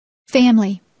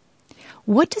Family.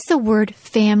 What does the word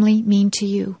family mean to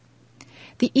you?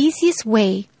 The easiest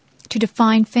way to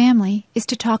define family is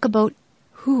to talk about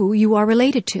who you are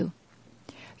related to.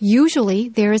 Usually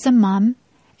there is a mom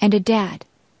and a dad,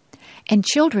 and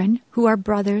children who are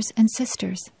brothers and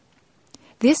sisters.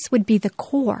 This would be the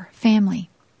core family.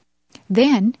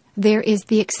 Then there is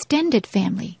the extended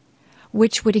family,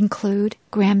 which would include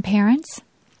grandparents,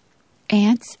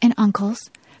 aunts and uncles,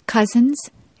 cousins,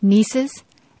 nieces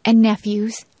and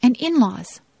nephews, and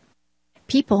in-laws.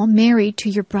 People married to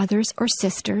your brothers or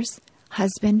sisters,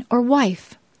 husband or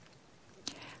wife.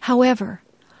 However,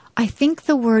 I think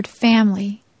the word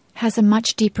family has a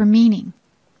much deeper meaning.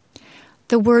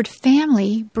 The word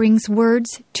family brings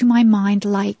words to my mind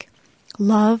like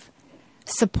love,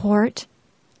 support,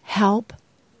 help,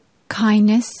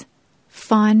 kindness,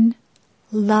 fun,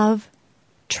 love,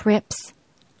 trips,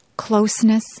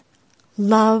 closeness,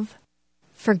 love,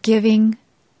 forgiving,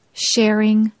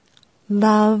 sharing,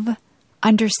 love,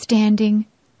 understanding,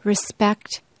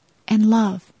 respect, and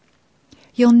love.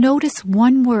 You'll notice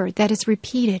one word that is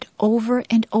repeated over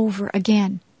and over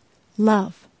again: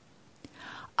 love.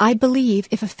 I believe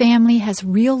if a family has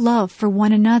real love for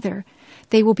one another,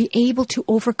 they will be able to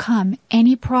overcome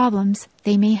any problems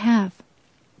they may have.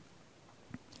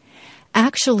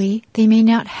 Actually, they may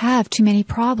not have too many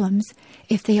problems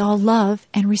if they all love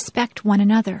and respect one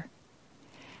another.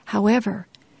 However,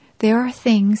 there are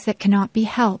things that cannot be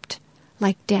helped,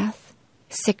 like death,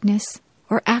 sickness,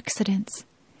 or accidents.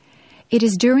 It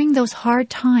is during those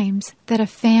hard times that a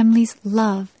family's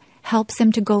love helps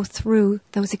them to go through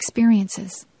those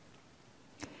experiences.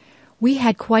 We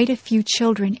had quite a few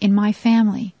children in my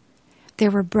family.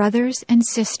 There were brothers and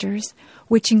sisters,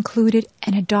 which included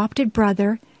an adopted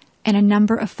brother and a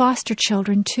number of foster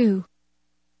children too.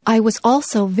 I was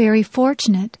also very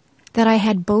fortunate that I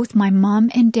had both my mom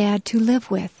and dad to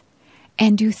live with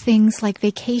and do things like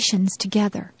vacations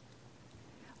together.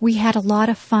 We had a lot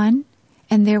of fun,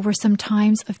 and there were some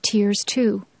times of tears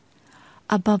too.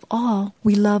 Above all,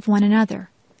 we love one another.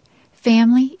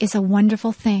 Family is a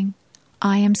wonderful thing.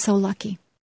 I am so lucky.